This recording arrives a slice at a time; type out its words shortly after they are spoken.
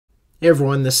Hey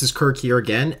everyone, this is Kirk here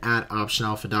again at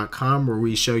optionalpha.com, where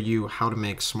we show you how to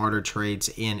make smarter trades.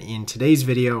 And in today's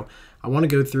video, I want to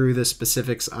go through the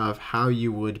specifics of how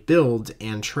you would build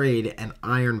and trade an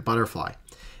iron butterfly.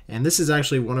 And this is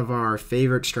actually one of our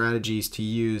favorite strategies to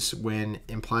use when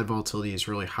implied volatility is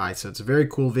really high. So it's a very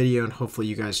cool video and hopefully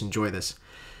you guys enjoy this.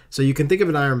 So you can think of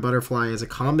an iron butterfly as a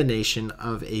combination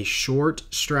of a short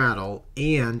straddle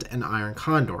and an iron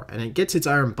condor. And it gets its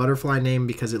iron butterfly name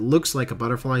because it looks like a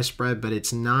butterfly spread, but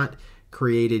it's not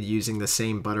created using the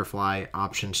same butterfly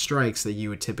option strikes that you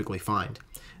would typically find.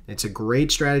 It's a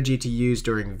great strategy to use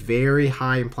during very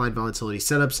high implied volatility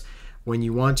setups when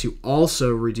you want to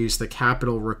also reduce the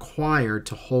capital required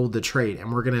to hold the trade.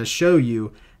 And we're going to show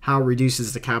you how it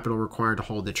reduces the capital required to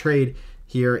hold the trade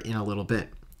here in a little bit.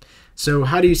 So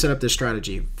how do you set up this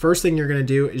strategy? First thing you're going to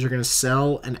do is you're going to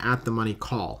sell an at-the-money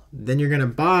call. Then you're going to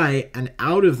buy an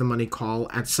out-of-the-money call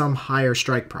at some higher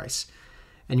strike price.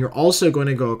 And you're also going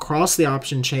to go across the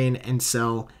option chain and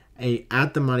sell a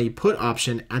at-the-money put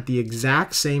option at the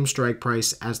exact same strike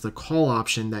price as the call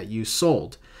option that you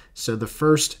sold. So the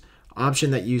first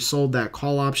option that you sold, that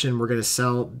call option, we're going to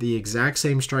sell the exact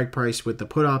same strike price with the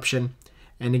put option.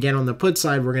 And again, on the put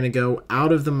side, we're going to go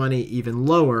out of the money even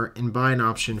lower and buy an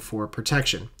option for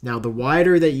protection. Now, the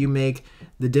wider that you make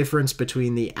the difference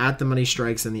between the at-the-money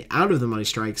strikes and the out-of-the-money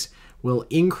strikes will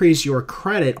increase your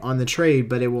credit on the trade,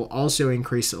 but it will also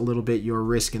increase a little bit your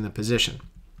risk in the position.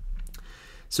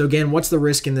 So again, what's the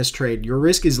risk in this trade? Your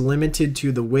risk is limited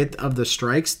to the width of the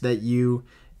strikes that you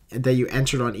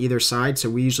entered on either side.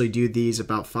 So we usually do these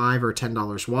about $5 or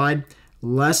 $10 wide,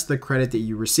 less the credit that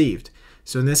you received.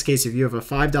 So in this case, if you have a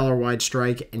 $5 wide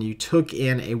strike and you took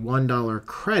in a $1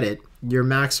 credit, your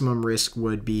maximum risk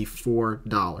would be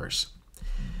 $4.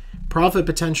 Profit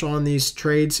potential on these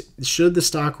trades, should the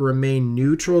stock remain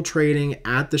neutral trading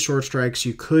at the short strikes,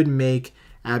 you could make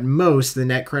at most the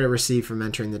net credit received from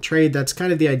entering the trade. That's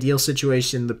kind of the ideal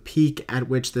situation. The peak at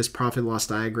which this profit loss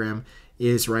diagram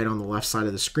is right on the left side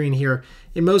of the screen here.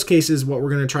 In most cases, what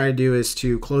we're going to try to do is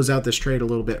to close out this trade a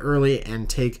little bit early and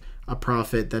take a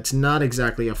profit that's not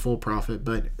exactly a full profit,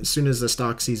 but as soon as the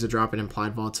stock sees a drop in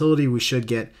implied volatility, we should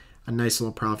get a nice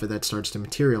little profit that starts to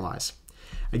materialize.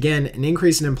 Again, an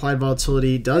increase in implied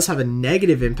volatility does have a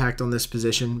negative impact on this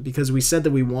position because we said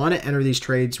that we want to enter these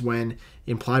trades when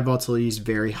implied volatility is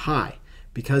very high.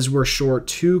 Because we're short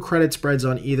 2 credit spreads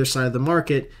on either side of the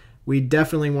market, we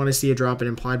definitely want to see a drop in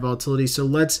implied volatility. So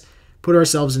let's put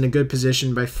ourselves in a good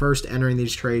position by first entering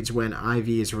these trades when IV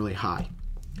is really high.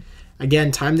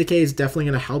 Again, time decay is definitely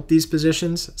going to help these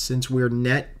positions since we're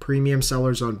net premium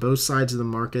sellers on both sides of the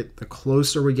market. The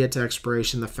closer we get to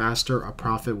expiration, the faster a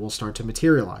profit will start to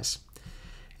materialize.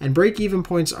 And break-even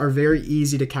points are very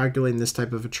easy to calculate in this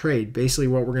type of a trade. Basically,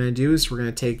 what we're going to do is we're going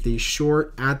to take the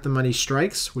short at-the-money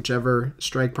strikes, whichever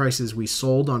strike prices we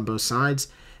sold on both sides,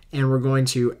 and we're going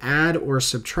to add or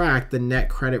subtract the net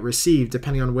credit received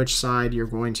depending on which side you're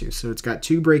going to. So it's got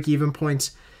 2 break-even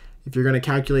points. If you're going to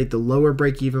calculate the lower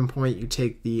break-even point, you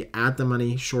take the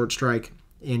at-the-money short strike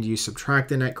and you subtract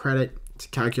the net credit. To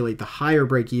calculate the higher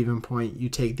break-even point, you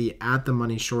take the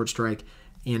at-the-money short strike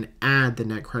and add the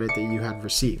net credit that you had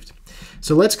received.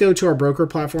 So let's go to our broker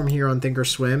platform here on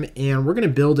Thinkorswim, and we're going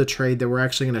to build a trade that we're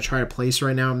actually going to try to place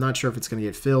right now. I'm not sure if it's going to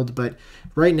get filled, but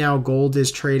right now gold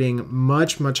is trading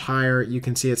much, much higher. You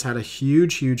can see it's had a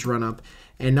huge run up.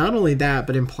 And not only that,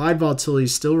 but implied volatility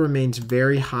still remains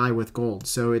very high with gold.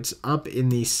 So it's up in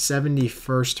the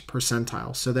 71st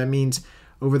percentile. So that means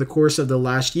over the course of the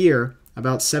last year,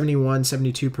 about 71,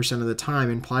 72% of the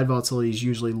time, implied volatility is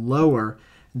usually lower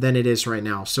than it is right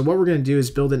now. So what we're going to do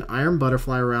is build an iron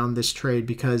butterfly around this trade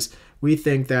because we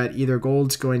think that either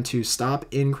gold's going to stop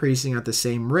increasing at the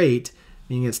same rate,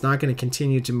 meaning it's not going to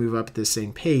continue to move up at the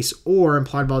same pace, or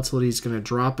implied volatility is going to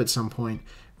drop at some point,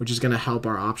 which is going to help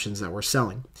our options that we're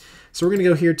selling. So we're going to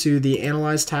go here to the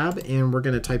Analyze tab, and we're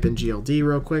going to type in GLD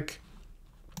real quick.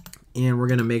 And we're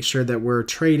going to make sure that we're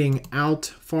trading out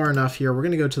far enough here. We're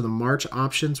going to go to the March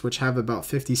options, which have about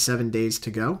 57 days to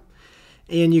go.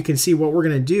 And you can see what we're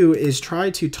going to do is try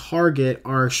to target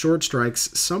our short strikes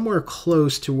somewhere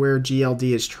close to where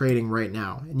GLD is trading right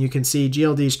now. And you can see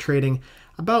GLD is trading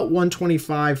about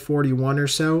 125.41 or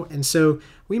so. And so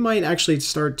we might actually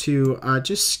start to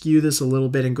just skew this a little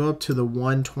bit and go up to the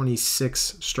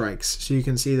 126 strikes. So you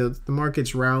can see that the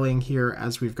market's rallying here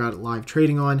as we've got live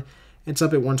trading on. It's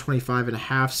up at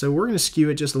 125.5. So we're going to skew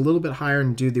it just a little bit higher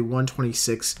and do the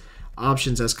 126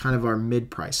 options as kind of our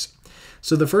mid price.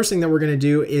 So the first thing that we're going to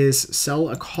do is sell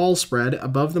a call spread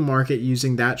above the market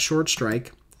using that short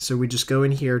strike. So we just go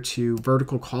in here to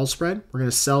vertical call spread. We're going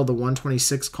to sell the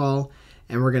 126 call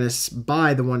and we're going to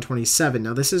buy the 127.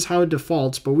 Now this is how it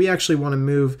defaults, but we actually want to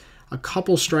move a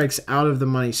couple strikes out of the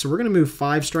money. So we're going to move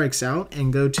 5 strikes out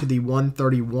and go to the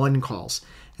 131 calls.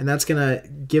 And that's going to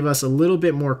give us a little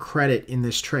bit more credit in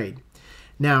this trade.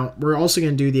 Now, we're also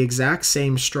going to do the exact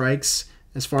same strikes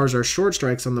as far as our short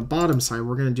strikes on the bottom side.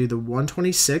 We're going to do the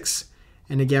 126.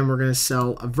 And again, we're going to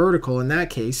sell a vertical. In that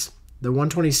case, the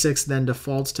 126 then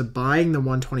defaults to buying the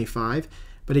 125.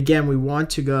 But again, we want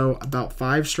to go about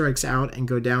 5 strikes out and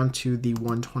go down to the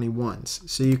 121s.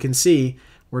 So you can see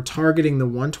we're targeting the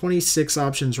 126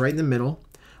 options right in the middle.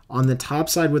 On the top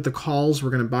side with the calls, we're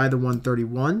going to buy the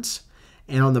 131s.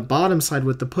 And on the bottom side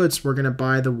with the puts, we're going to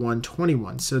buy the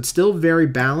 121s. So it's still very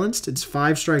balanced. It's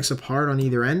 5 strikes apart on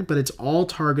either end, but it's all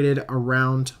targeted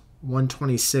around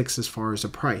 126 as far as the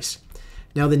price.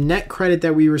 Now the net credit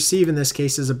that we receive in this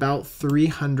case is about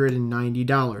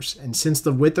 $390. And since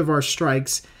the width of our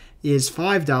strikes is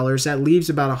 $5, that leaves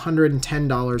about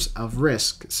 $110 of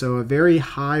risk. So a very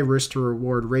high risk to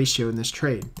reward ratio in this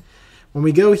trade. When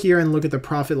we go here and look at the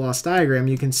profit loss diagram,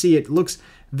 you can see it looks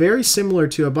very similar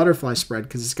to a butterfly spread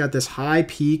because it's got this high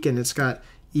peak and it's got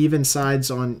even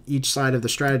sides on each side of the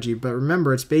strategy. But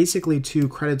remember, it's basically 2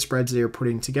 credit spreads they are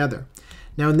putting together.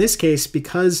 Now in this case,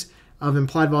 because of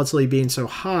implied volatility being so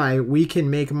high, we can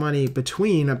make money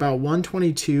between about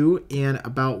 122 and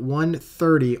about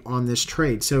 130 on this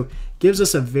trade. So it gives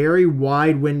us a very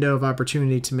wide window of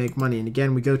opportunity to make money. And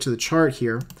again, we go to the chart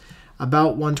here.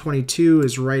 About 122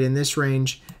 is right in this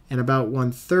range, and about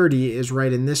 130 is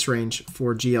right in this range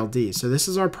for GLD. So this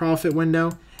is our profit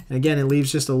window. And again, it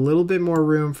leaves just a little bit more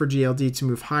room for GLD to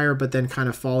move higher, but then kind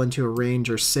of fall into a range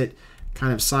or sit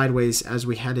kind of sideways as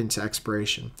we head into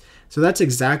expiration. So that's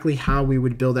exactly how we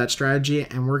would build that strategy,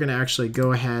 and we're going to actually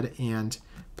go ahead and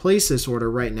place this order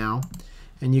right now,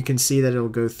 and you can see that it'll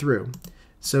go through.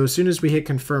 So as soon as we hit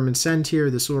confirm and send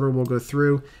here, this order will go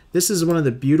through. This is one of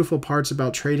the beautiful parts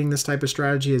about trading this type of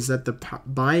strategy, is that the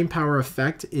buying power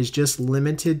effect is just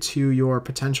limited to your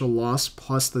potential loss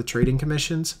plus the trading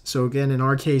commissions. So again, in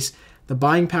our case, the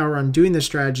buying power on doing this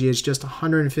strategy is just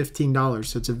 $115.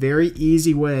 So it's a very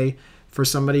easy way for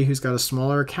somebody who's got a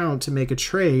smaller account to make a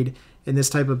trade in this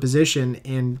type of position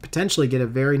and potentially get a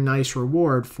very nice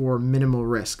reward for minimal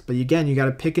risk. But again, you got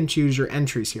to pick and choose your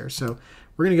entries here. So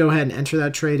we're going to go ahead and enter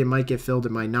that trade. It might get filled,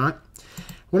 it might not.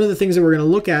 One of the things that we're going to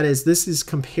look at is this is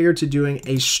compared to doing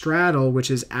a straddle,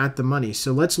 which is at the money.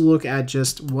 So let's look at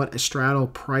just what a straddle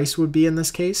price would be in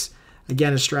this case.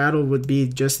 Again, a straddle would be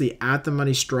just the at the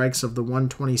money strikes of the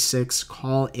 126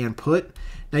 call and put.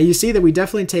 Now you see that we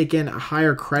definitely take in a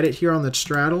higher credit here on the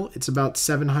straddle. It's about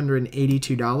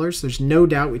 $782. There's no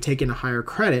doubt we take in a higher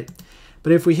credit.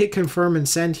 But if we hit confirm and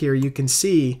send here, you can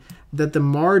see that the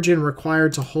margin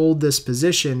required to hold this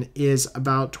position is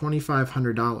about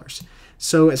 $2,500.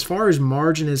 So as far as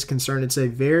margin is concerned, it's a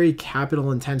very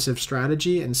capital intensive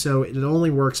strategy, and so it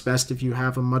only works best if you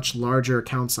have a much larger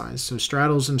account size. So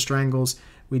straddles and strangles,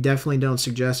 we definitely don't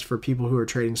suggest for people who are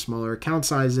trading smaller account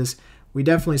sizes. We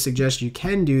definitely suggest you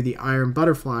can do the iron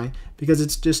butterfly because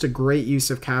it's just a great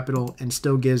use of capital and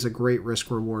still gives a great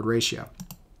risk-reward ratio.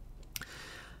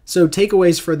 So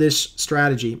takeaways for this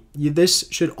strategy. This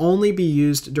should only be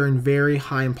used during very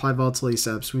high implied volatility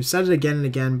setups. We've said it again and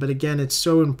again, but again, it's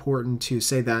so important to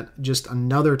say that just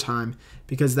another time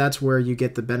because that's where you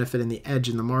get the benefit and the edge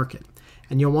in the market.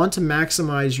 And you'll want to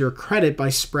maximize your credit by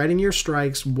spreading your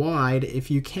strikes wide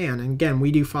if you can. And again,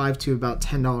 we do 5 to about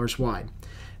 $10 wide.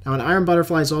 Now, an iron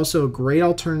butterfly is also a great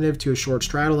alternative to a short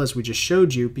straddle, as we just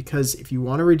showed you, because if you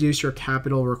want to reduce your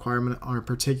capital requirement on a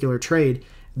particular trade,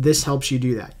 this helps you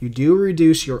do that. You do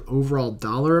reduce your overall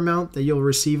dollar amount that you'll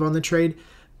receive on the trade,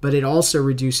 but it also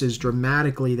reduces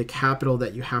dramatically the capital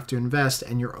that you have to invest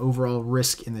and your overall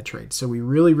risk in the trade. So we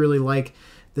really, really like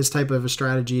this type of a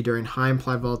strategy during high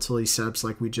implied volatility setups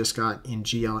like we just got in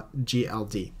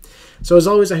GLD. So as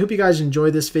always, I hope you guys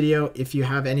enjoyed this video. If you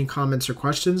have any comments or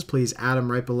questions, please add them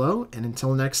right below. And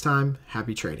until next time,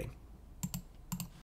 happy trading.